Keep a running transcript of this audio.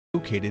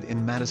located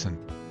in Madison.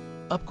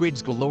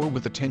 Upgrades galore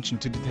with attention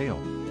to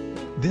detail.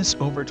 This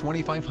over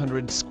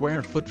 2,500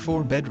 square foot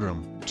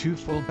 4-bedroom, 2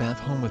 full bath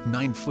home with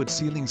 9-foot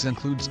ceilings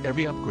includes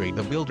every upgrade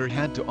the builder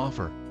had to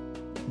offer.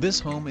 This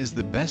home is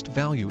the best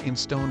value in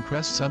Stone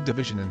Crest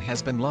Subdivision and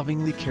has been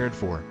lovingly cared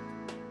for.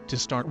 To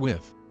start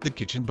with, the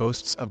kitchen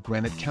boasts of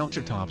granite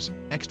countertops,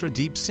 extra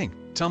deep sink,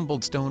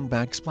 tumbled stone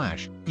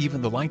backsplash,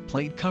 even the light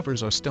plate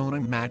covers are stone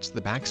and match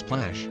the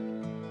backsplash.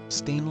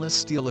 Stainless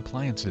steel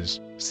appliances,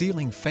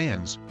 ceiling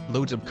fans,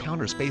 loads of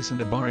counter space and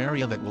a bar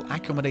area that will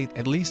accommodate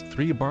at least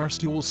 3 bar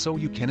stools so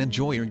you can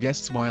enjoy your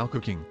guests while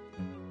cooking.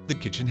 The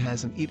kitchen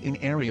has an eat-in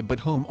area but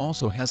home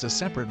also has a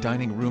separate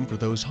dining room for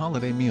those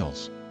holiday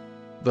meals.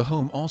 The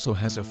home also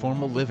has a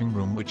formal living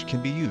room which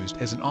can be used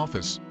as an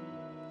office.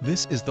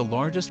 This is the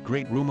largest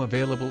great room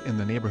available in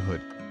the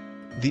neighborhood.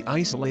 The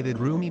isolated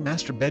roomy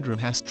master bedroom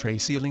has tray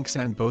ceilings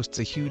and boasts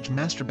a huge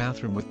master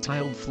bathroom with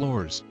tiled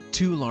floors,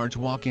 2 large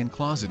walk-in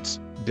closets,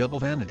 double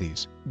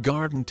vanities,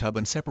 garden tub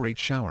and separate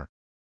shower.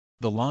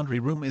 The laundry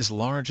room is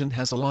large and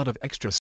has a lot of extra